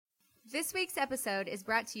This week's episode is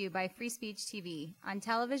brought to you by Free Speech TV. On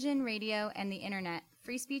television, radio, and the internet,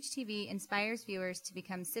 Free Speech TV inspires viewers to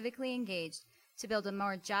become civically engaged to build a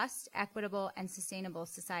more just, equitable, and sustainable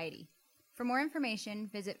society. For more information,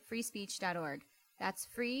 visit freespeech.org. That's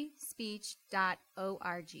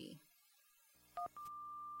freespeech.org.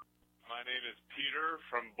 My name is Peter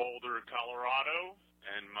from Boulder, Colorado,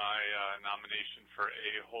 and my nomination for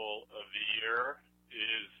A-Hole of the Year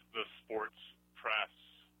is the sports press,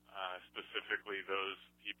 specifically those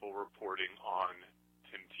people reporting on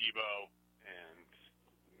Tim Tebow and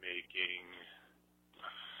making,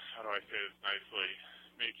 how do I say this nicely,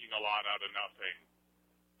 making a lot out of nothing.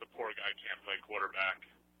 The poor guy can't play quarterback,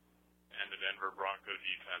 and the Denver Bronco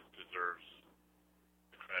defense deserves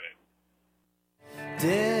the credit.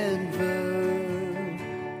 Denver,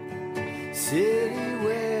 city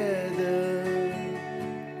weather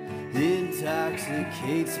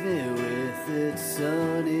intoxicates me with its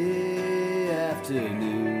sunny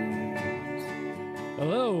afternoons.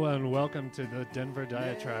 Hello and welcome to the Denver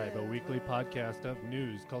Diatribe, a weekly podcast of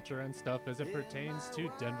news, culture, and stuff as it pertains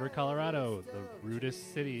to Denver, Colorado, the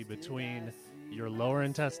rudest city between your lower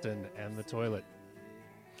intestine and the toilet.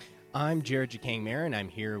 I'm Jared Jakang Marin. I'm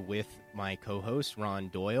here with my co-host, Ron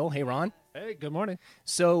Doyle. Hey, Ron. Hey, good morning.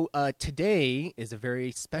 So today is a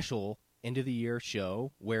very special end-of-the-year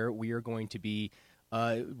show where we are going to be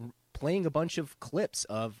playing a bunch of clips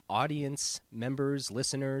of audience members,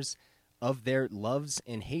 listeners, of their loves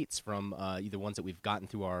and hates from either ones that we've gotten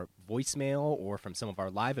through our voicemail or from some of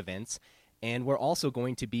our live events. And we're also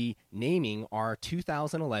going to be naming our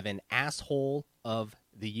 2011 Asshole of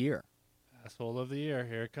the Year. Asshole of the Year,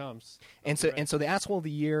 here it comes. And so the Asshole of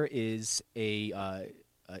the Year is a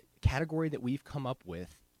category that we've come up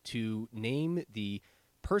with to name the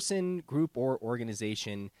person, group, or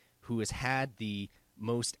organization who has had the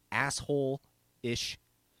most asshole-ish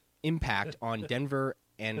impact on Denver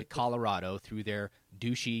and Colorado through their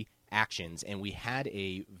douchey actions. And we had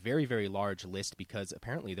a very, very large list because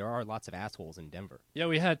apparently there are lots of assholes in Denver. Yeah,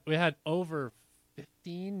 we had over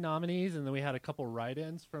 15 nominees, and then we had a couple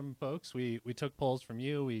write-ins from folks. We took polls from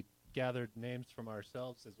you. We gathered names from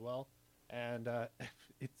ourselves as well, and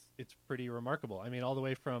it's pretty remarkable. I mean, all the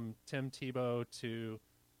way from Tim Tebow to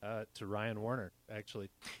Ryan Warner, actually.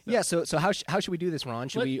 Yeah. So how should we do this, Ron?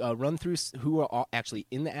 Should we run through who are actually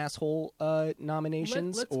in the asshole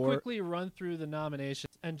nominations? Let's quickly run through the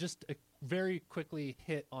nominations and just very quickly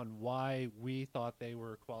hit on why we thought they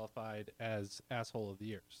were qualified as Asshole of the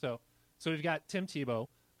Year. So we've got Tim Tebow.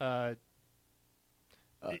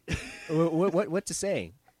 What to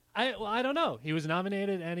say? I don't know. He was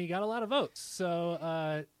nominated and he got a lot of votes. So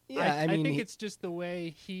I think it's just the way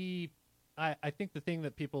he. I think the thing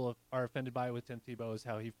that people are offended by with Tim Tebow is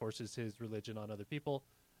how he forces his religion on other people,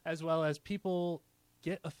 as well as people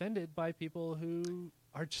get offended by people who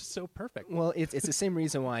are just so perfect. Well, it's the same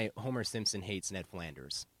reason why Homer Simpson hates Ned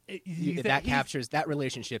Flanders. That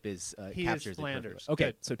relationship is captures Flanders. Okay,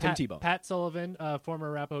 Good. so Tim Tebow. Pat Sullivan, former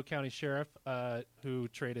Arapahoe County Sheriff, who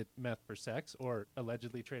traded meth for sex, or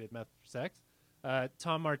allegedly traded meth for sex.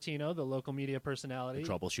 Tom Martino, the local media personality. The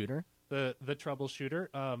troubleshooter. The troubleshooter,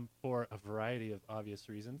 for a variety of obvious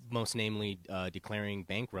reasons. Most namely declaring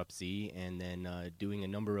bankruptcy and then doing a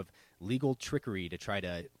number of legal trickery to try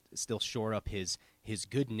to still shore up his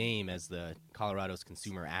good name as the Colorado's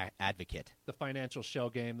consumer advocate. The financial shell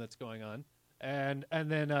game that's going on. And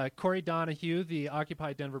then Corey Donahue, the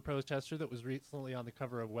Occupy Denver protester that was recently on the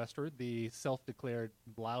cover of Westward, the self-declared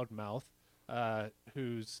loudmouth,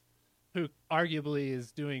 who arguably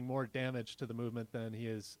is doing more damage to the movement than he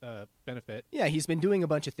is benefit. Yeah, he's been doing a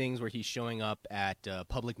bunch of things where he's showing up at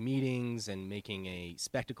public meetings and making a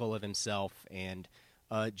spectacle of himself and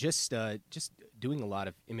just doing a lot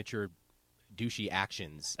of immature, douchey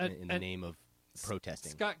actions in the name of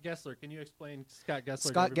protesting. Scott Gessler, can you explain Scott Gessler?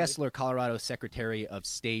 Scott Gessler, Colorado Secretary of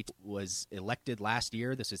State, was elected last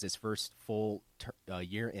year. This is his first full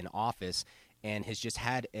year in office and has just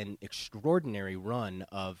had an extraordinary run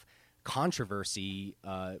of controversy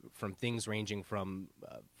from things ranging from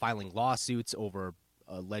filing lawsuits over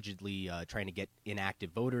allegedly trying to get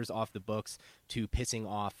inactive voters off the books to pissing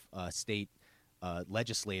off state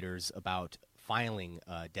legislators about filing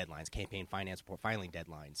deadlines, campaign finance report filing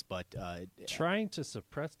deadlines. But trying to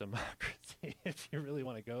suppress democracy, if you really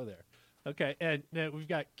want to go there. Okay, and we've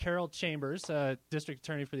got Carol Chambers, District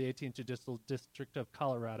Attorney for the 18th Judicial District of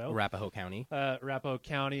Colorado, Arapahoe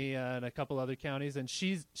County, and a couple other counties, and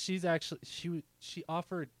she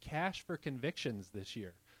offered cash for convictions this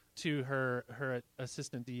year to her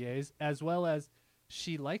assistant DAs, as well as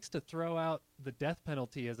she likes to throw out the death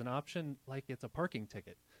penalty as an option like it's a parking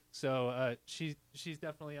ticket. So she's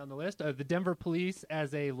definitely on the list. The Denver Police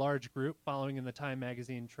as a large group, following in the Time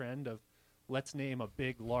magazine trend of let's name a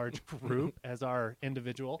big, large group as our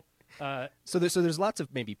individual. So there's lots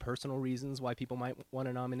of maybe personal reasons why people might want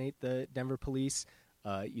to nominate the Denver Police,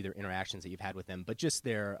 either interactions that you've had with them, but just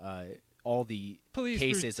their all the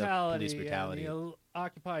cases of police brutality. And the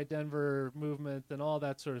Occupy Denver movement and all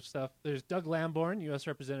that sort of stuff. There's Doug Lamborn, U.S.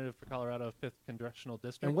 Representative for Colorado 5th Congressional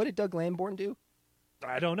District. And what did Doug Lamborn do?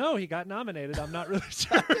 I don't know. He got nominated. I'm not really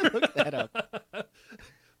sure. Look that up.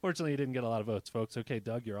 Fortunately, he didn't get a lot of votes, folks. Okay,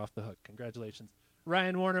 Doug, you're off the hook. Congratulations.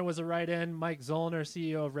 Ryan Warner was a write-in. Mike Zollner,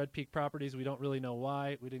 CEO of Red Peak Properties. We don't really know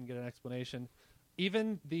why. We didn't get an explanation.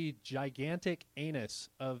 Even the gigantic anus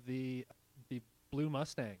of the Blue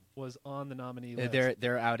Mustang was on the nominee list.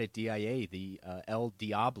 They're out at DIA, the El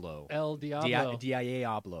Diablo. DIA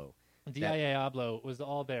Diablo. Diablo was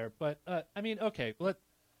all there. But, I mean, okay,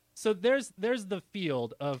 so there's the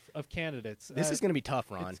field of candidates. This is going to be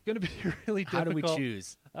tough, Ron. It's going to be really difficult. How do we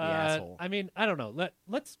choose the asshole? I mean, I don't know.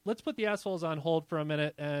 Let's put the assholes on hold for a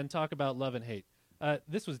minute and talk about love and hate.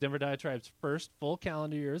 This was Denver Diatribe's first full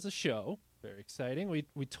calendar year as a show. Very exciting.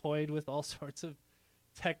 We toyed with all sorts of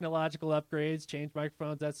technological upgrades, changed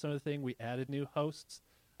microphones, that sort of thing. We added new hosts.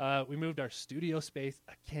 We moved our studio space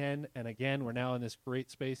again and again. We're now in this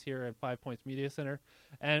great space here at 5 Points Media Center.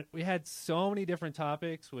 And we had so many different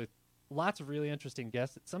topics with lots of really interesting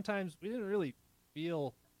guests that sometimes we didn't really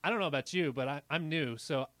feel, I don't know about you, but I'm new,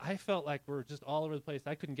 so I felt like we're just all over the place.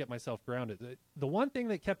 I couldn't get myself grounded. The one thing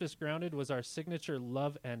that kept us grounded was our signature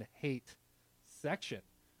love and hate section,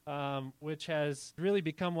 which has really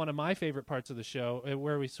become one of my favorite parts of the show,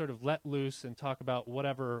 where we sort of let loose and talk about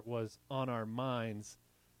whatever was on our minds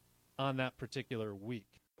on that particular week.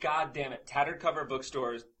 God damn it. Tattered cover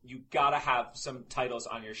bookstores, you gotta have some titles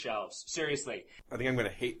on your shelves. Seriously. I think I'm going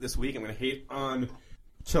to hate this week. I'm going to hate on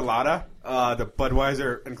Chelada. The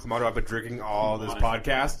Budweiser and Clamato I've been drinking all this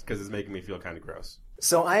podcast because it's making me feel kind of gross.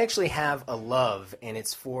 So I actually have a love, and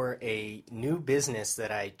it's for a new business that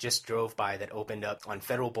I just drove by that opened up on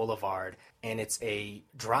Federal Boulevard, and it's a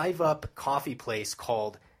drive-up coffee place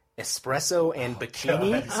called Espresso and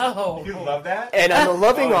Bikini. Oh, you love that? And I'm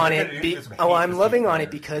loving on it. I'm loving on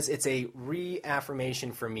it because it's a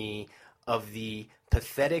reaffirmation for me of the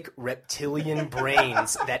pathetic reptilian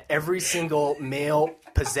brains that every single male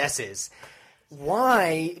possesses.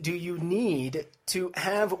 Why do you need to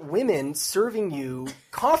have women serving you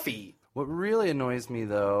coffee? What really annoys me,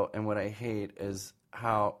 though, and what I hate is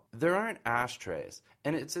how there aren't ashtrays.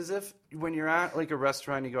 And it's as if when you're at like a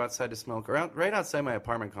restaurant, you go outside to smoke, or right outside my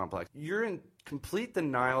apartment complex, you're in complete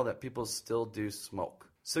denial that people still do smoke.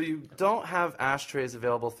 So you don't have ashtrays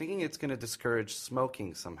available thinking it's going to discourage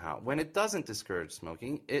smoking somehow. When it doesn't discourage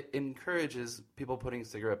smoking, it encourages people putting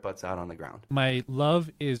cigarette butts out on the ground. My love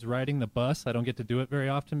is riding the bus. I don't get to do it very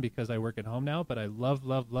often because I work at home now, but I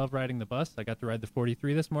love riding the bus. I got to ride the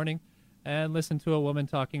 43 this morning and listen to a woman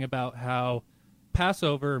talking about how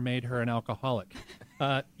Passover made her an alcoholic.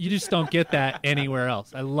 You just don't get that anywhere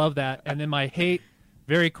else. I love that. And then my hate,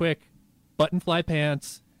 very quick, button fly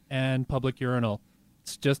pants and public urinal.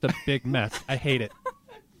 It's just a big mess. I hate it.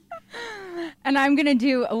 And I'm going to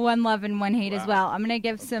do a one love and one hate as well. I'm going to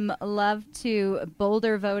give some love to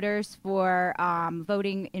Boulder voters for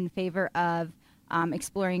voting in favor of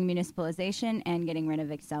exploring municipalization and getting rid of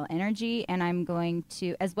Xcel Energy. And I'm going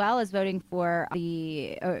to, as well as voting for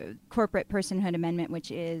the corporate personhood amendment,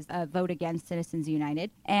 which is a vote against Citizens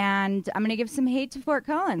United. And I'm going to give some hate to Fort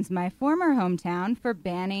Collins, my former hometown, for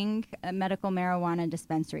banning medical marijuana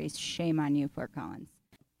dispensaries. Shame on you, Fort Collins.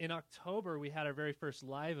 In October, we had our very first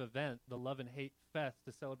live event, the Love and Hate Fest,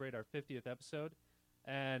 to celebrate our 50th episode.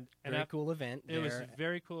 And very cool event. It was a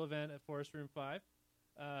very cool event at Forest Room 5.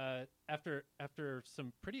 After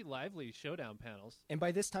some pretty lively showdown panels. And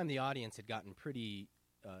by this time, the audience had gotten pretty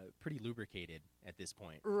lubricated at this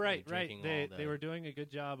point. Right. They were doing a good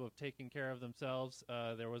job of taking care of themselves.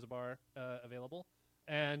 There was a bar available.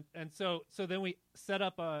 And so then we set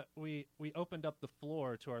up we opened up the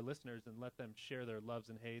floor to our listeners and let them share their loves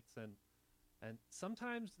and hates and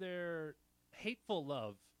sometimes their hateful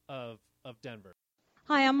love of Denver.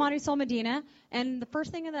 Hi, I'm Marisol Medina, and the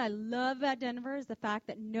first thing that I love about Denver is the fact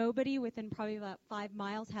that nobody within probably about 5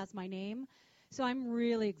 miles has my name, so I'm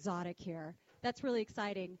really exotic here. That's really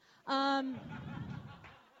exciting. And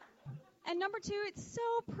number two, it's so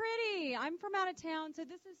pretty. I'm from out of town, so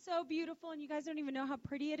this is so beautiful, and you guys don't even know how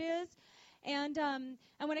pretty it is. And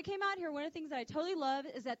when I came out here, one of the things that I totally love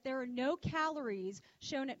is that there are no calories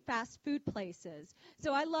shown at fast food places.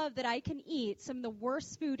 So I love that I can eat some of the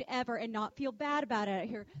worst food ever and not feel bad about it out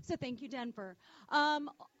here. So thank you, Denver.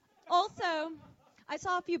 Also, I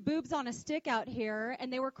saw a few boobs on a stick out here,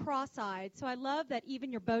 and they were cross-eyed. So I love that even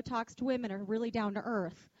your Botoxed women are really down to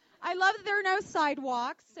earth. I love that there are no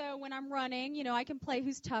sidewalks, so when I'm running, I can play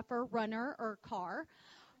who's tougher, runner or car.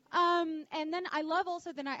 And then I love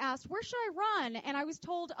also that I asked, where should I run? And I was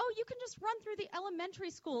told, you can just run through the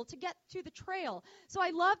elementary school to get to the trail. So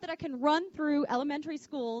I love that I can run through elementary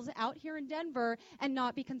schools out here in Denver and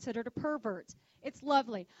not be considered a pervert. It's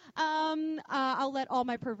lovely. I'll let all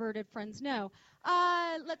my perverted friends know.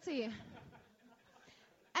 Let's see. And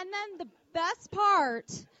then the best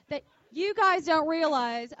part that you guys don't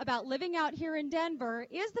realize about living out here in Denver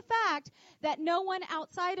is the fact that no one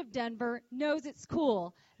outside of Denver knows it's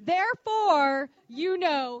cool. Therefore,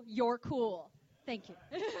 you're cool. Thank you.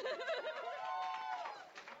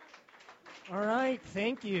 All right,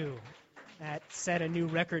 thank you. That set a new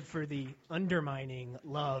record for the undermining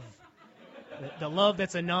love. The love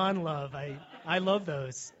that's a non-love. I love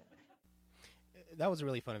those. That was a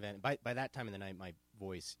really fun event. By that time of the night, my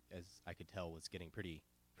voice, as I could tell, was getting pretty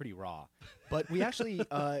raw. But we actually,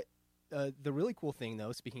 the really cool thing,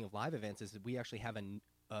 though, speaking of live events, is that we actually have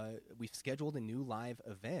we've scheduled a new live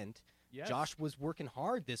event. Yes. Josh was working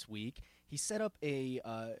hard this week. He set up a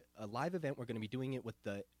live event. We're going to be doing it with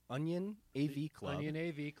the Onion AV Club. Onion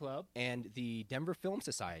AV Club. And the Denver Film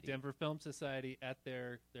Society. Denver Film Society at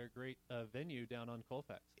their great venue down on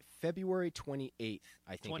Colfax. February 28th,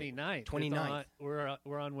 I think. 29th. 29th.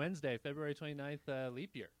 We're on Wednesday, February 29th,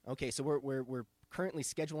 leap year. Okay, so we're currently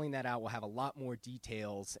scheduling that out. We'll have a lot more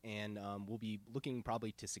details, and we'll be looking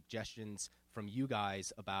probably to suggestions from you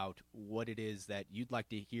guys about what it is that you'd like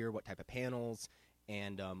to hear, what type of panels,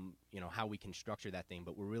 and how we can structure that thing.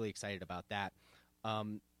 But we're really excited about that.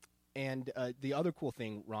 And the other cool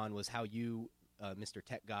thing, Ron, was how you, Mr.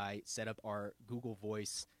 Tech Guy, set up our Google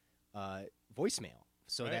Voice voicemail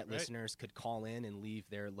so that listeners could call in and leave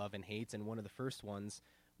their love and hates. And one of the first ones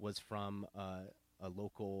was from a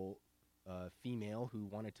local female who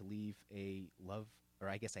wanted to leave a love,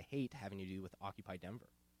 or I guess a hate, having to do with Occupy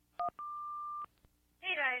Denver.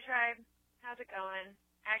 Hey, Diatribe. How's it going?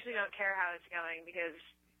 I actually don't care how it's going because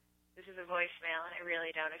this is a voicemail, and I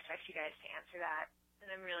really don't expect you guys to answer that.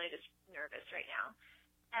 And I'm really just nervous right now.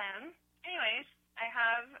 Anyways, I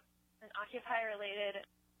have an Occupy-related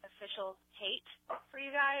official hate for you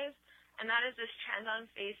guys, and that is this trend on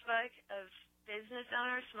Facebook of business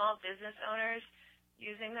owners, small business owners,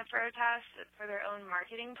 using the protest for their own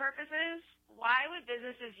marketing purposes. Why would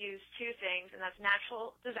businesses use two things, and that's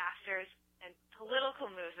natural disasters and political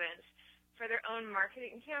movements, for their own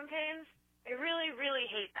marketing campaigns? I really, really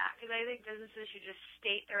hate that because I think businesses should just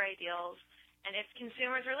state their ideals, and if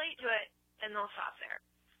consumers relate to it, then they'll shop there.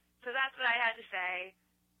 So that's what I had to say.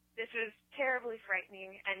 This was terribly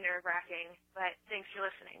frightening and nerve-wracking, but thanks for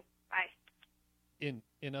listening. Bye.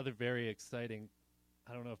 In other very exciting,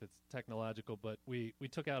 I don't know if it's technological, but we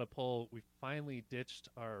took out a poll. We finally ditched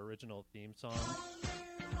our original theme song.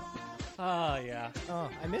 Oh, yeah. Oh,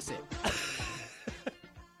 I miss it.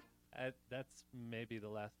 That's maybe the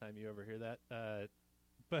last time you ever hear that.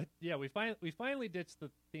 But yeah, we finally ditched the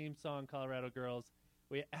theme song, Colorado Girls.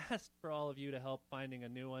 We asked for all of you to help finding a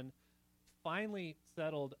new one. Finally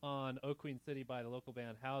settled on "Oh Queen City" by the local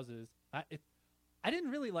band Houses. I didn't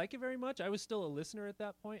really like it very much. I was still a listener at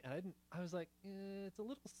that point, and I was like, it's a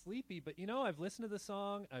little sleepy. But I've listened to the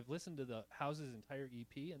song, I've listened to the Houses' entire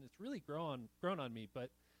EP, and it's really grown on me. But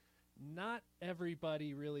not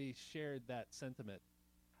everybody really shared that sentiment.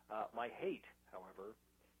 My hate, however,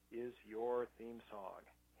 is your theme song.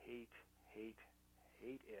 Hate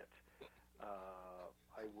it.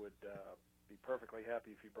 I would be perfectly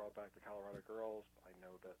happy if you brought back the Colorado Girls. I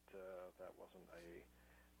know that that wasn't a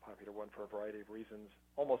popular one for a variety of reasons.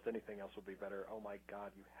 Almost anything else would be better. Oh, my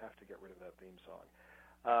God, you have to get rid of that theme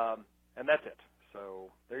song. And that's it.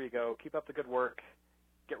 So there you go. Keep up the good work.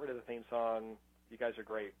 Get rid of the theme song. You guys are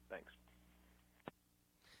great. Thanks.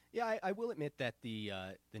 Yeah, I will admit that the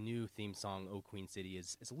new theme song, "Oh Queen City,"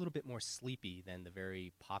 is a little bit more sleepy than the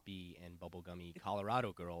very poppy and bubblegummy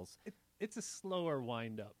Colorado Girls. It's a slower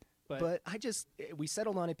wind-up. But we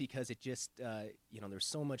settled on it because it just, there's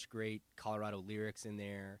so much great Colorado lyrics in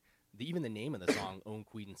there. Even the name of the song, "Oh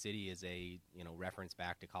Queen City," is a reference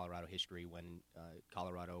back to Colorado history when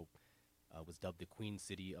Colorado was dubbed the Queen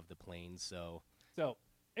City of the Plains. So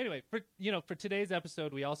anyway, for today's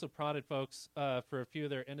episode, we also prodded folks for a few of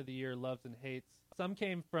their end of the year loves and hates. Some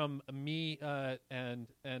came from me and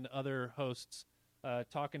other hosts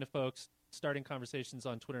talking to folks, starting conversations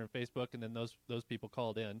on Twitter and Facebook, and then those people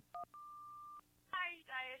called in. Hi,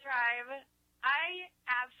 Diatribe. I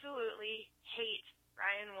absolutely hate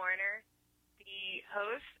Brian Warner, the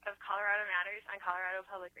host of Colorado Matters on Colorado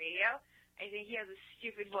Public Radio. I think he has a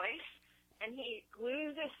stupid voice, and he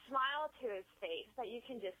glues a smile to his face that you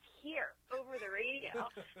can just hear over the radio,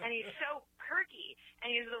 and he's so perky, and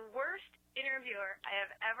he's the worst interviewer I have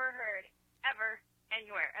ever heard, ever,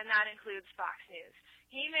 anywhere, and that includes Fox News.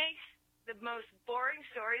 He makes the most boring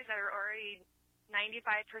stories that are already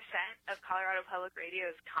 95% of Colorado Public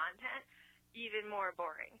Radio's content even more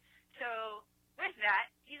boring. So with that,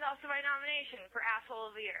 he's also my nomination for Asshole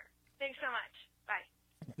of the Year. Thanks so much. Bye.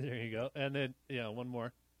 There you go. And then, one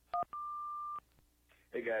more.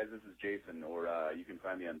 Hey guys, this is Jason, or you can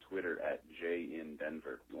find me on Twitter at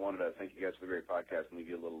JinDenver. I wanted to thank you guys for the great podcast and leave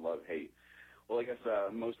you a little love-hate. Well, I guess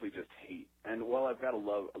mostly just hate. And while I've got a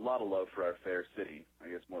lot of love for our fair city, I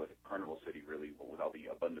guess more like a carnival city really, with all the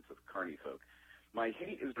abundance of carny folk, my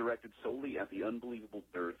hate is directed solely at the unbelievable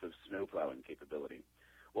dearth of snowplowing capability.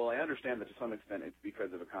 Well, I understand that to some extent it's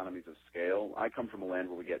because of economies of scale. I come from a land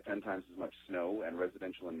where we get 10 times as much snow, and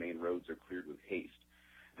residential and main roads are cleared with haste.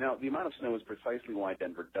 Now, the amount of snow is precisely why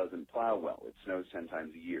Denver doesn't plow well. It snows 10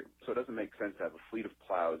 times a year. So it doesn't make sense to have a fleet of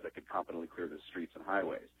plows that could competently clear the streets and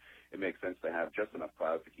highways. It makes sense to have just enough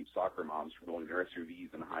plows to keep soccer moms from going their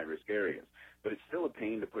SUVs in high-risk areas. But it's still a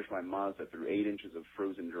pain to push my Mazda through 8 inches of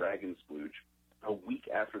frozen dragon splooge a week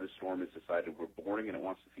after the storm has decided we're boring and it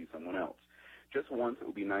wants to see someone else. Just once, it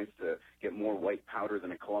would be nice to get more white powder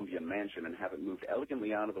than a Colombian mansion and have it moved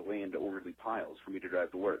elegantly out of the way into orderly piles for me to drive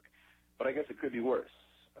to work. But I guess it could be worse.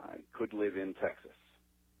 I could live in Texas.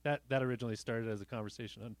 That originally started as a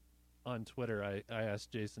conversation on Twitter. I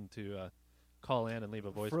asked Jason to call in and leave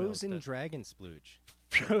a voicemail. Frozen dragon splooge.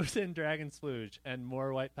 Frozen dragon splooge and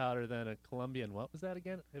more white powder than a Colombian. What was that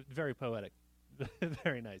again? Very poetic.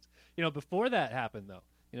 Very nice. Before that happened,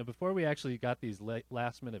 though, before we actually got these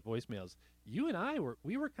last-minute voicemails, you and I were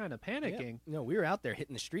kind of panicking. Yeah. No, we were out there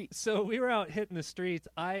hitting the streets. So we were out hitting the streets.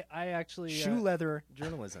 I actually shoe leather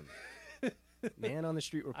journalism. Man on the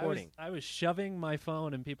street reporting. I was shoving my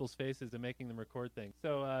phone in people's faces and making them record things.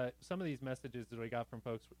 So some of these messages that I got from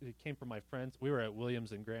folks, it came from my friends. We were at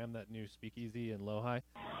Williams and Graham, that new speakeasy in Lohi.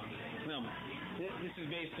 Well, this is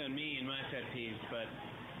based on me and my pet peeves, but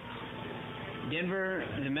Denver,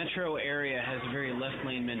 the metro area, has a very left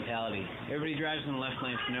lane mentality. Everybody drives in the left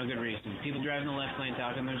lane for no good reason. People drive in the left lane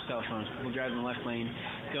talking on their cell phones. People drive in the left lane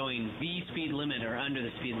going the speed limit or under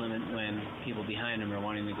the speed limit when people behind them are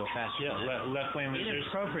wanting to go faster. Yeah, left lane losers.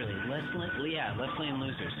 Inappropriately. Left lane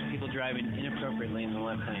losers. People driving inappropriately in the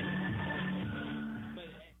left lane.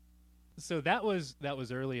 So that was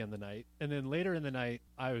early in the night, and then later in the night,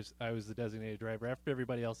 I was the designated driver after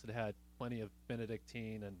everybody else had plenty of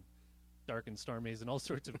Benedictine and dark and stormies and all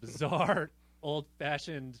sorts of bizarre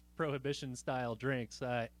old-fashioned prohibition-style drinks.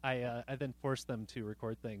 I then forced them to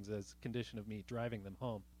record things as a condition of me driving them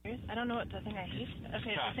home. I don't know what the thing I hate.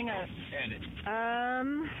 Okay, the thing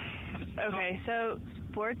okay, so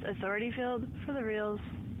Sports Authority Field for the reals.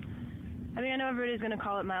 I mean, I know everybody's going to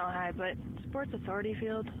call it Mile High, but Sports Authority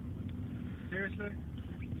Field? Seriously?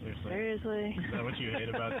 Is that what you hate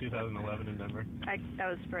about 2011 in Denver? That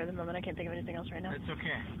was spur of the moment. I can't think of anything else right now. It's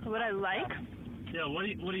okay. What I like? Yeah, what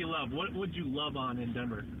do you love? What would you love on in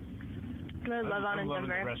Denver? What I love on in Denver? I'm loving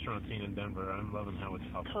the restaurant scene in Denver. I'm loving how it's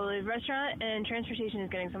helpful. Totally. Restaurant and transportation is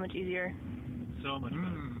getting so much easier. So much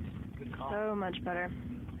better. Good call. So much better.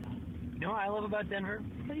 You know what I love about Denver?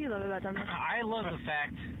 What do you love about Denver? I love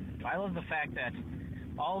the fact that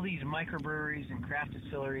all these microbreweries and craft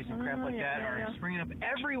distilleries and crap like that are springing up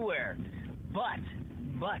everywhere. But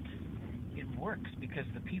it works because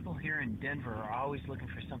the people here in Denver are always looking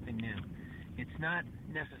for something new. It's not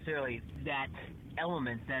necessarily that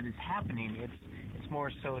element that is happening. It's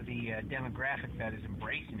more so the demographic that is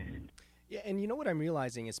embracing it. Yeah, and you know what I'm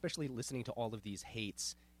realizing, especially listening to all of these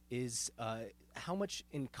hates, is how much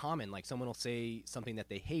in common, like someone will say something that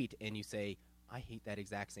they hate, and you say, I hate that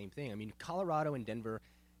exact same thing. I mean, Colorado and Denver,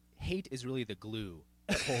 hate is really the glue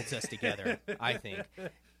that holds us together, I think.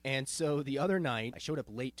 And so the other night, I showed up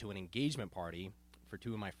late to an engagement party for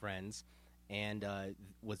two of my friends, and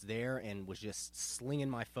was there and was just slinging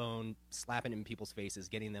my phone, slapping it in people's faces,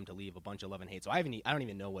 getting them to leave a bunch of love and hate. So I don't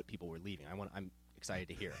even know what people were leaving. I'm excited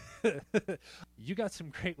to hear. You got some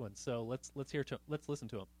great ones, so let's listen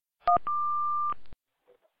to them.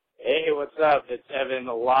 Hey, what's up? It's Evan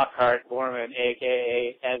Lockhart Borman,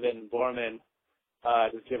 a.k.a. Evan Borman.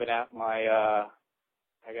 Just giving out my,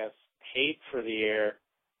 hate for the year.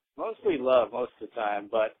 Mostly love most of the time,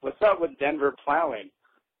 but what's up with Denver plowing?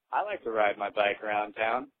 I like to ride my bike around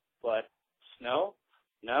town, but snow?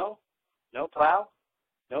 No? No plow?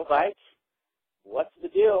 No bike? What's the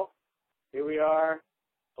deal? Here we are,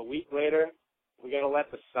 a week later. We gotta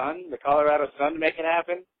let the Colorado sun make it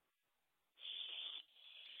happen?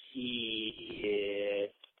 Hate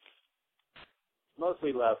it.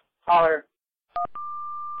 Mostly love. Holler.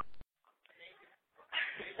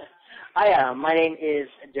 Hi, my name is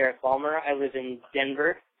Derek Balmer. I live in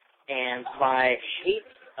Denver, and my hate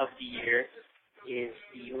of the year is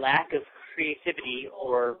the lack of creativity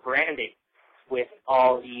or branding with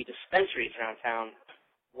all the dispensaries around town.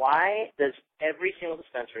 Why does every single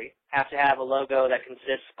dispensary have to have a logo that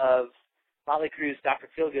consists of Motley Crue's Dr.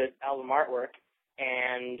 Feelgood album artwork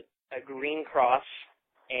and a green cross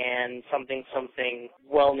and something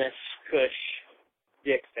wellness kush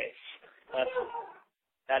dick face?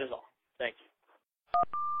 That is all. Thank you.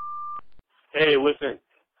 Hey, listen.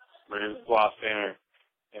 My name is Floss Banner,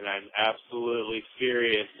 and I'm absolutely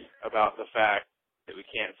furious about the fact that we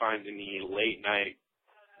can't find any late-night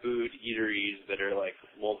food eateries that are, like,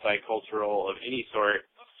 multicultural of any sort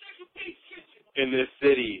in this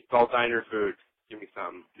city. It's all diner food. Give me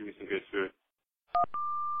some. Give me some good food.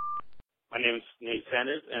 My name is Nate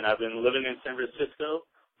Sanders, and I've been living in San Francisco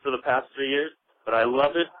for the past 3 years, but I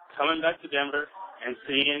love it coming back to Denver and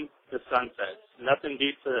seeing the sunsets. Nothing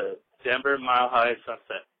beats a Denver Mile High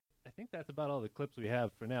sunset. I think that's about all the clips we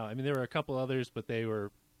have for now. I mean, there were a couple others, but they were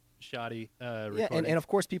shoddy recordings. Yeah, and of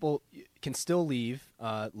course, people can still leave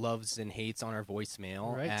loves and hates on our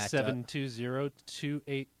voicemail. Right, at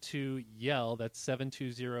 720-282-YELL. That's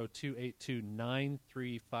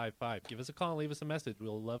 720-282-9355. Give us a call and leave us a message.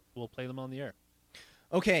 We'll play them on the air.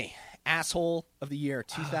 Okay, asshole of the year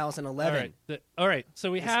 2011. All right.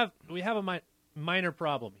 So we have a minor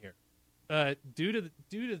problem here. Due to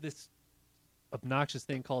this obnoxious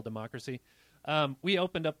thing called democracy, we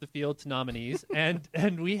opened up the field to nominees, and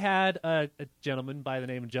we had a gentleman by the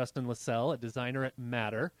name of Justin Lascelles, a designer at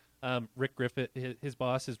Matter. Rick Griffith, his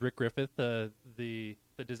boss is Rick Griffith, the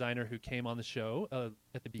designer who came on the show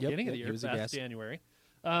at the beginning of the year, last January.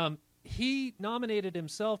 He nominated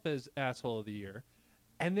himself as Asshole of the Year,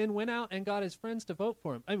 and then went out and got his friends to vote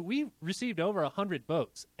for him. I mean, we received over 100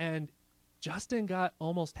 votes, and Justin got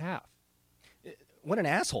almost half. What an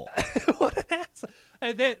asshole! What an asshole!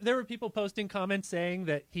 And there were people posting comments saying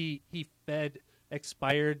that he fed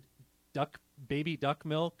expired baby duck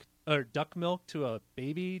milk to a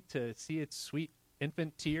baby to see its sweet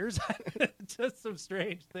infant tears. Just some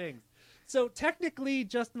strange things. So technically,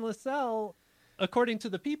 Justin Lascelles, according to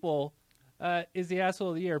the people, is the asshole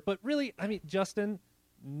of the year. But really, I mean, Justin,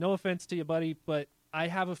 no offense to you, buddy, but I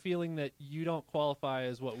have a feeling that you don't qualify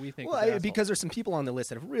as what we think. Well, because there's some people on the list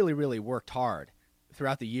that have really, really worked hard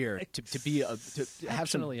throughout the year to have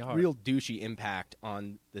some real douchey impact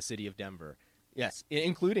on the city of Denver. Yes,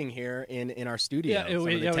 including here in our studio. Yeah,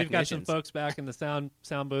 we've got some folks back in the sound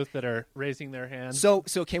booth that are raising their hands. So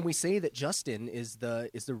can we say that Justin is the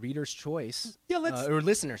reader's choice? Yeah, or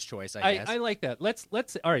listener's choice. I guess I like that. Let's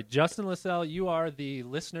all right, Justin Lascelles, you are the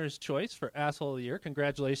listener's choice for Asshole of the Year.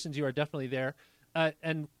 Congratulations, you are definitely there.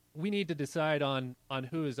 And we need to decide on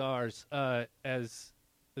who is ours as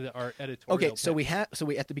our editorial. Okay, so we at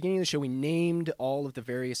the beginning of the show we named all of the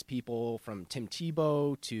various people from Tim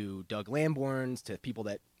Tebow to Doug Lamborns to people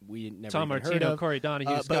that we never Tom even Martino, heard of. Corey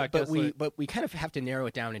Donahue, Scott Gessler. But we kind of have to narrow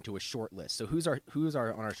it down into a short list. So who's on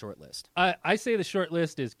our short list? I say the short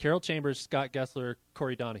list is Carol Chambers, Scott Gessler,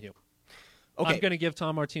 Corey Donahue. Okay. I'm going to give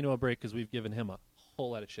Tom Martino a break because we've given him a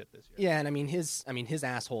whole lot of shit this year. Yeah, and his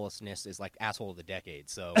assholeness is like asshole of the decade.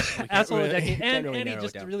 So asshole of the decade, and he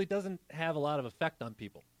just really doesn't have a lot of effect on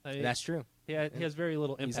people. I mean, that's true. He has very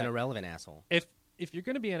little impact. He's an irrelevant asshole. If you're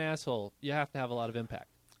going to be an asshole, you have to have a lot of impact.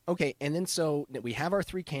 Okay, and then so we have our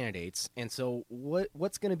three candidates, and so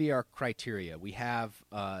what's going to be our criteria? We have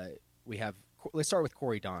let's start with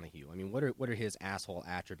Corey Donahue. I mean, what are his asshole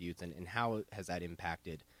attributes, and how has that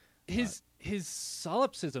impacted? His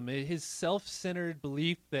solipsism, his self-centered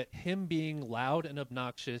belief that him being loud and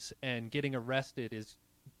obnoxious and getting arrested is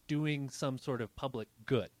doing some sort of public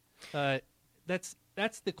good. That's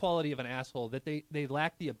the quality of an asshole, that they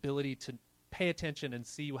lack the ability to pay attention and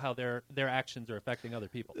see how their actions are affecting other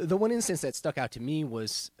people. The one instance that stuck out to me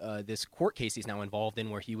was this court case he's now involved in,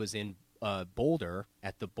 where he was in Boulder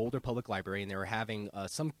at the Boulder Public Library, and they were having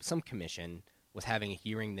some commission was having a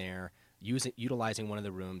hearing there, utilizing one of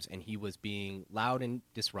the rooms, and he was being loud and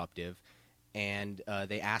disruptive, and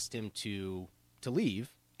they asked him to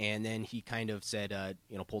leave, and then he kind of said,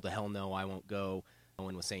 pulled a hell no, I won't go. No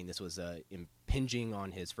one was saying this was impinging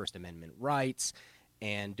on his First Amendment rights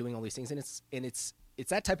and doing all these things, and it's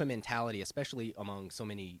that type of mentality, especially among so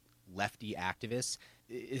many lefty activists.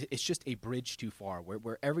 It's just a bridge too far, where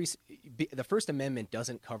the First Amendment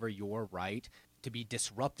doesn't cover your right to be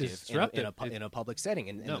disruptive. In a public setting,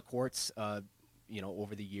 and the courts,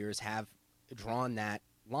 over the years have drawn that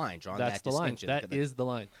line, drawing That's that the line. distinction. That is the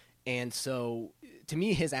line. And so, to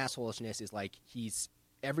me, his assholishness is like he's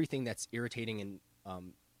everything that's irritating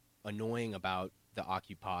and annoying about the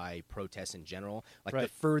Occupy protests in general, like the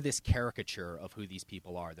furthest caricature of who these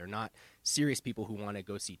people are. They're not serious people who want to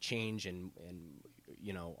go see change and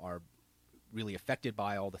are really affected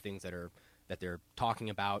by all the things that they're talking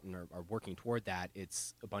about and are working toward that.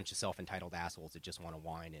 It's a bunch of self-entitled assholes that just want to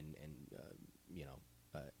whine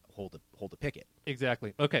and hold a picket.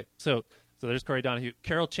 Exactly. Okay, so there's Corey Donahue.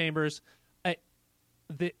 Carol Chambers,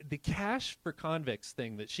 the cash for convicts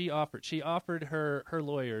thing that she offered her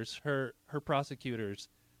lawyers, her prosecutors,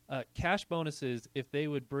 cash bonuses if they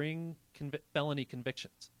would bring felony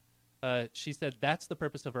convictions. She said that's the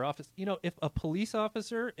purpose of her office. If a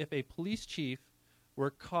police chief were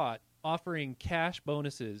caught offering cash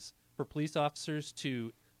bonuses for police officers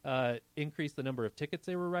to increase the number of tickets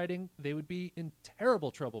they were writing, they would be in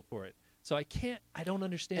terrible trouble for it. So I don't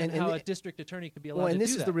understand how a district attorney could be allowed to do that. And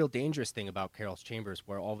this is the real dangerous thing about Carol Chambers,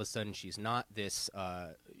 where all of a sudden she's not this,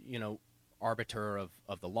 arbiter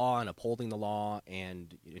of the law and upholding the law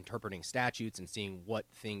and interpreting statutes and seeing what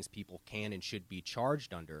things people can and should be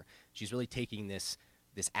charged under. She's really taking this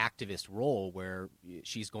activist role where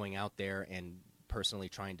she's going out there and personally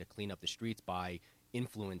trying to clean up the streets by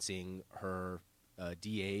influencing her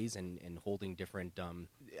DAs and holding different.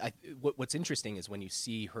 What's interesting is when you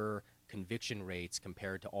see her conviction rates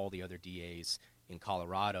compared to all the other DAs in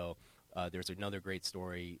Colorado. There's another great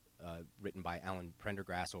story written by Alan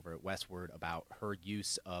Prendergrass over at Westward about her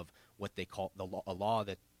use of what they call a law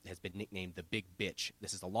that has been nicknamed the Big Bitch.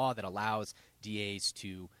 This is a law that allows DAs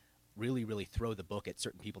to really, really throw the book at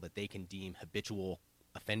certain people that they can deem habitual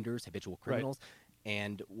offenders, habitual criminals.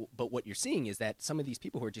 Right. But what you're seeing is that some of these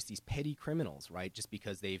people who are just these petty criminals, right, just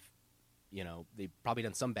because they've probably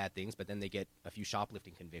done some bad things, but then they get a few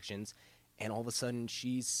shoplifting convictions, and all of a sudden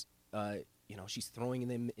she's throwing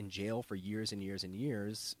them in jail for years and years and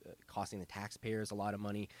years, costing the taxpayers a lot of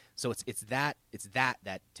money. So it's that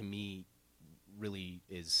to me really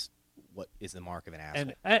is what is the mark of an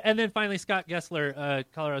asshole. And then finally Scott Gessler,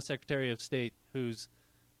 Colorado Secretary of State, who's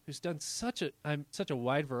done such a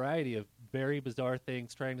wide variety of very bizarre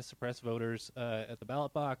things, trying to suppress voters at the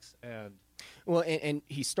ballot box. And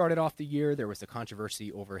he started off the year, there was the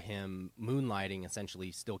controversy over him moonlighting,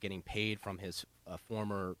 essentially still getting paid from his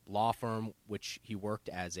former law firm, which he worked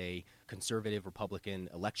as a conservative Republican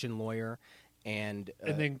election lawyer. And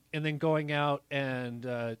then going out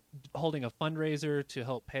and holding a fundraiser to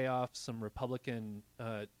help pay off some Republican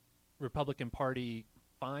Party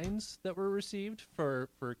fines that were received for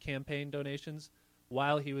campaign donations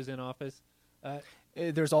while he was in office.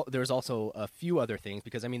 There's also a few other things,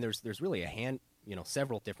 because there's really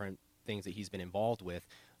several different things that he's been involved with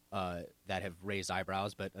that have raised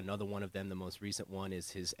eyebrows. But another one of them, the most recent one,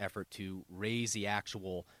 is his effort to raise the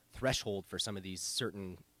actual threshold for some of these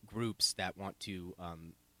certain groups that want to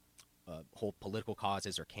hold political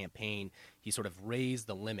causes or campaign. He sort of raised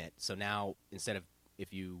the limit. So now, instead of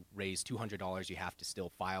if you raise $200, you have to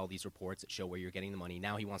still file these reports that show where you're getting the money.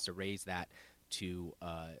 Now he wants to raise that to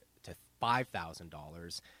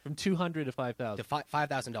 $5,000. From $200 to $5,000. To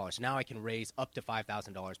 $5,000. Now I can raise up to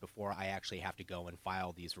 $5,000 before I actually have to go and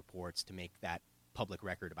file these reports to make that public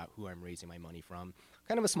record about who I'm raising my money from.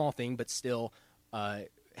 Kind of a small thing, but still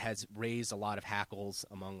has raised a lot of hackles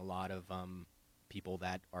among a lot of people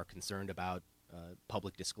that are concerned about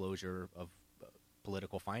public disclosure of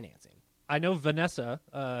political financing. I know Vanessa,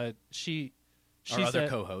 our said, other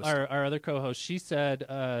co-host. Our other co-host, she said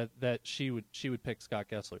that she would pick Scott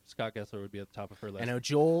Gessler. Scott Gessler would be at the top of her list. I know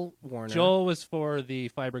Joel Warner. Joel was for the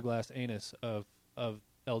fiberglass anus of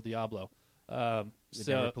El Diablo. The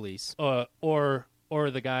Denver police. Or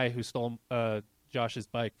the guy who stole Josh's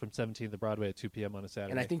bike from 17th to Broadway at 2 p.m. on a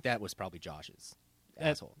Saturday. And I think that was probably Josh's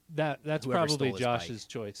asshole. That's Whoever probably Josh's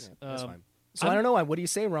choice. Yeah, that's fine. So I don't know. What do you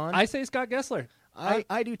say, Ron? I say Scott Gessler.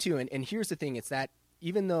 I do too. And here's the thing: it's that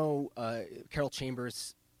even though Carol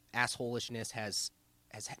Chambers' assholishness has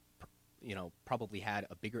probably had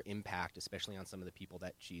a bigger impact, especially on some of the people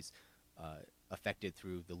that she's affected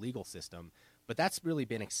through the legal system, but that's really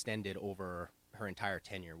been extended over her entire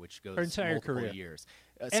tenure, which goes her entire multiple career. years.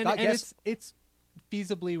 It's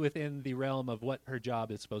feasibly within the realm of what her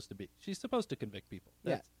job is supposed to be. She's supposed to convict people.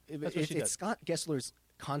 That's what she does. It's Scott Gessler's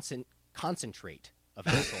concentrate of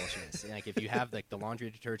assholishness. Like if you have like the laundry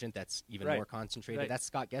detergent that's even more concentrated, that's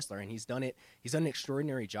Scott Gessler, and he's done an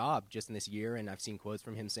extraordinary job just in this year. And I've seen quotes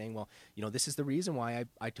from him saying, well, this is the reason why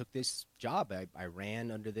I took this job. I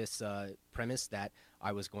ran under this premise that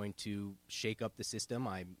I was going to shake up the system.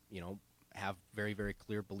 have very, very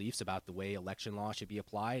clear beliefs about the way election law should be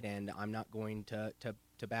applied, and I'm not going to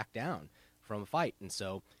back down from a fight. And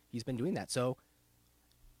so he's been doing that. So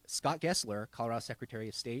Scott Gessler, Colorado Secretary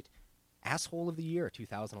of State, Asshole of the Year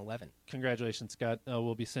 2011. Congratulations, Scott.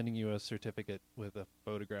 We'll be sending you a certificate with a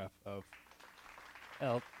photograph of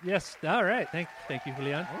yes. All right. Thank you,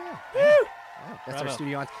 Julian. Yeah, that's Bravo. our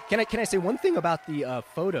studio on. Can I say one thing about the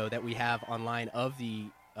photo that we have online of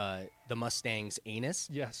the Mustang's anus?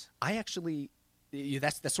 Yes. I actually,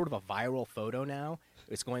 that's sort of a viral photo now.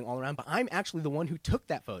 It's going all around, but I'm actually the one who took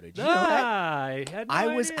that photo. Did you know that? I had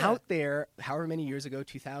no was idea. out there however many years ago,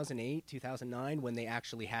 2008, 2009, when they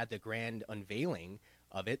actually had the grand unveiling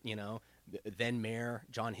of it. You know, then Mayor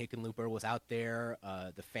John Hickenlooper was out there.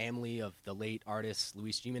 The family of the late artist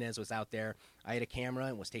Luis Jimenez was out there. I had a camera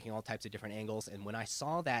and was taking all types of different angles. And when I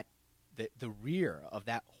saw that, the rear of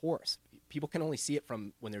that horse, people can only see it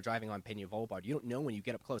from when they're driving on Peña Boulevard. You don't know when you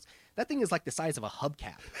get up close. That thing is like the size of a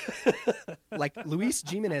hubcap. Like Luis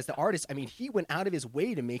Jimenez, the artist, I mean, he went out of his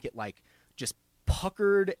way to make it like just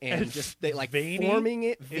puckered and just like veiny? forming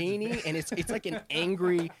it veiny, and it's like an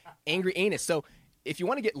angry anus. So if you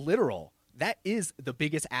want to get literal, that is the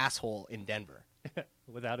biggest asshole in Denver.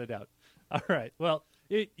 Without a doubt. All right. Well,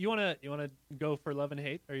 you want to go for love and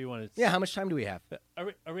hate, or you want to? Yeah. How much time do we have?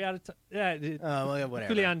 Are we out of time? Yeah. Well,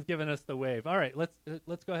 whatever. Julian's giving us the wave. All right.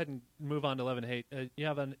 Let's go ahead and move on to love and hate. You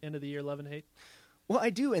have an end of the year love and hate? Well, I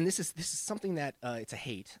do, and this is something that it's a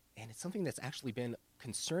hate, and it's something that's actually been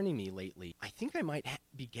concerning me lately. I think I might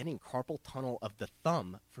be getting carpal tunnel of the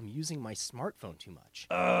thumb from using my smartphone too much.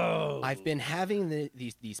 Oh. I've been having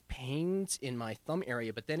these pains in my thumb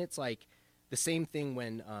area, but then it's like the same thing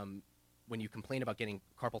when you complain about getting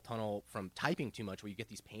carpal tunnel from typing too much, where you get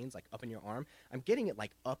these pains like up in your arm. I'm getting it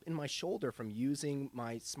like up in my shoulder from using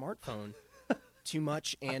my smartphone too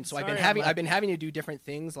much, and so I've been having to do different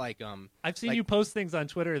things like I've seen you post things on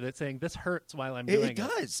Twitter that saying this hurts while I'm doing it. It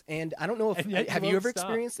does, and I don't know if have you ever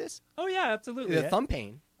experienced this? Oh yeah, absolutely. The thumb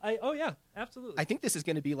pain. Oh yeah, absolutely. I think this is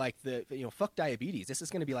going to be like fuck diabetes. This is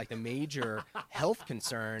going to be like the major health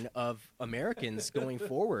concern of Americans going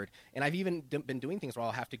forward. And I've even been doing things where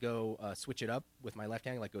I'll have to go switch it up with my left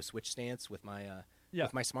hand, like go switch stance with my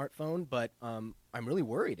with my smartphone. But I'm really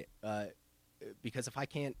worried because if I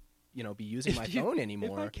can't be using my phone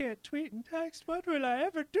anymore, if I can't tweet and text, what will I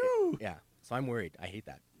ever do? Yeah, so I'm worried. I hate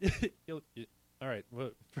that. All right,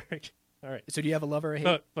 well, all right. So do you have a love or a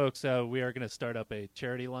hate? Folks, we are going to start up a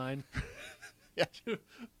charity line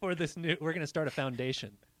for this new. We're going to start a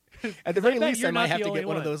foundation. At the very least, I might have to get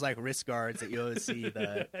one of those like wrist guards that you always see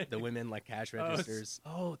the women like cash registers.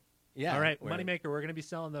 Yeah. All right, Moneymaker. We're going to be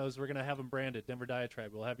selling those. We're going to have them branded Denver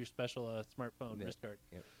Diatribe. We'll have your special smartphone wrist guard.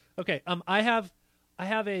 Yep. Okay. I have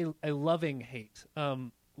a loving hate.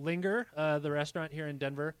 Linger, the restaurant here in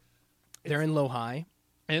Denver. They're in Lodi.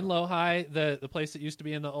 In Lodi, the place that used to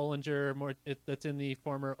be in the Ollinger, that's in the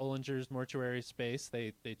former Ollinger's mortuary space.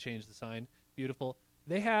 They changed the sign. Beautiful.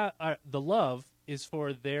 They have the love is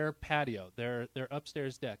for their patio, their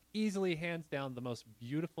upstairs deck. Easily, hands down, the most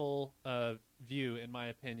beautiful view, in my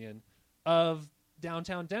opinion, of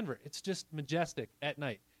downtown Denver. It's just majestic at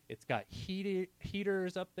night. It's got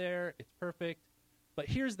heaters up there. It's perfect. But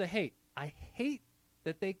here's the hate. I hate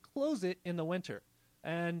that they close it in the winter,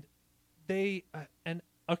 and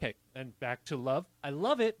okay, and back to love. I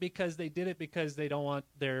love it because they did it because they don't want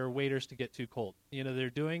their waiters to get too cold. They're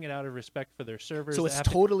doing it out of respect for their servers. So it's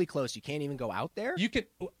totally closed. You can't even go out there? You could.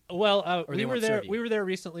 Well, we were there. We were there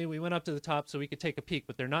recently. We went up to the top so we could take a peek,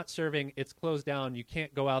 but they're not serving. It's closed down. You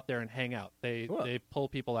can't go out there and hang out. They pull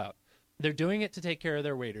people out. They're doing it to take care of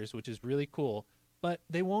their waiters, which is really cool, but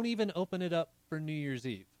they won't even open it up for New Year's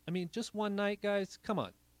Eve. I mean, just one night, guys. Come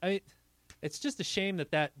on. It's just a shame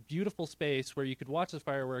that beautiful space where you could watch the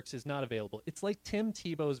fireworks is not available. It's like Tim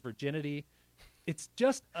Tebow's virginity. It's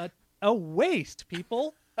just a waste,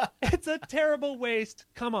 people. It's a terrible waste.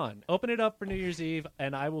 Come on. Open it up for New Year's Eve,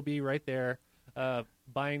 and I will be right there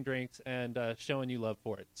buying drinks and showing you love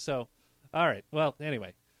for it. So, all right. Well,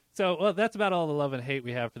 anyway. So, that's about all the love and hate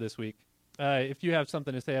we have for this week. If you have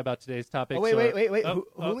something to say about today's topic. Oh, wait.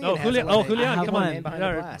 Julian, come on.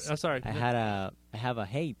 Oh, sorry. I have a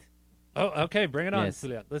hate. Oh, okay. Bring it on,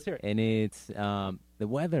 Julian. Let's hear it. And it's the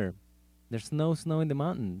weather. There's no snow in the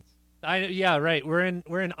mountains. Yeah, right. We're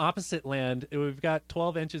in opposite land. We've got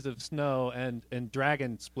 12 inches of snow and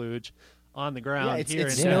dragon splooge on the ground. Yeah,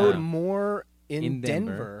 it snowed more in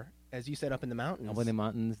Denver, as you said, up in the mountains. Up in the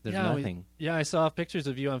mountains, there's nothing. I saw pictures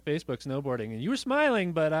of you on Facebook snowboarding, and you were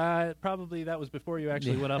smiling, but probably that was before you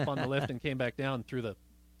actually went up on the lift and came back down through the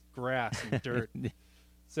grass and dirt.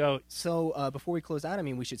 So before we close out, I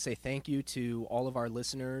mean, we should say thank you to all of our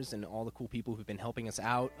listeners and all the cool people who've been helping us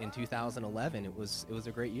out in 2011. It was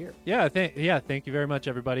a great year. Yeah, thank you very much,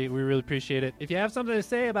 everybody. We really appreciate it. If you have something to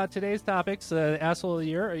say about today's topics, Asshole of the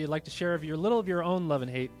Year, or you'd like to share of your own love and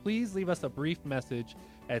hate, please leave us a brief message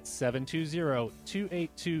at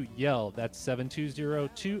 720-282-YELL. That's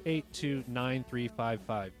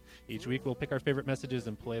 720-282-9355. Each week we'll pick our favorite messages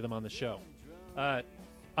and play them on the show.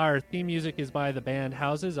 Our theme music is by the band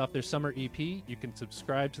Houses off their summer EP. You can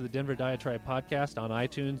subscribe to the Denver Diatribe podcast on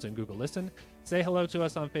iTunes and Google Listen. Say hello to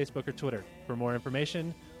us on Facebook or Twitter. For more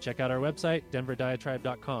information, check out our website,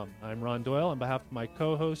 denverdiatribe.com. I'm Ron Doyle on behalf of my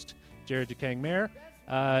co-host, Jared Duquesne Mayer.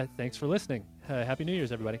 Thanks for listening. Happy New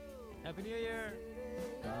Year's, everybody. Happy New Year.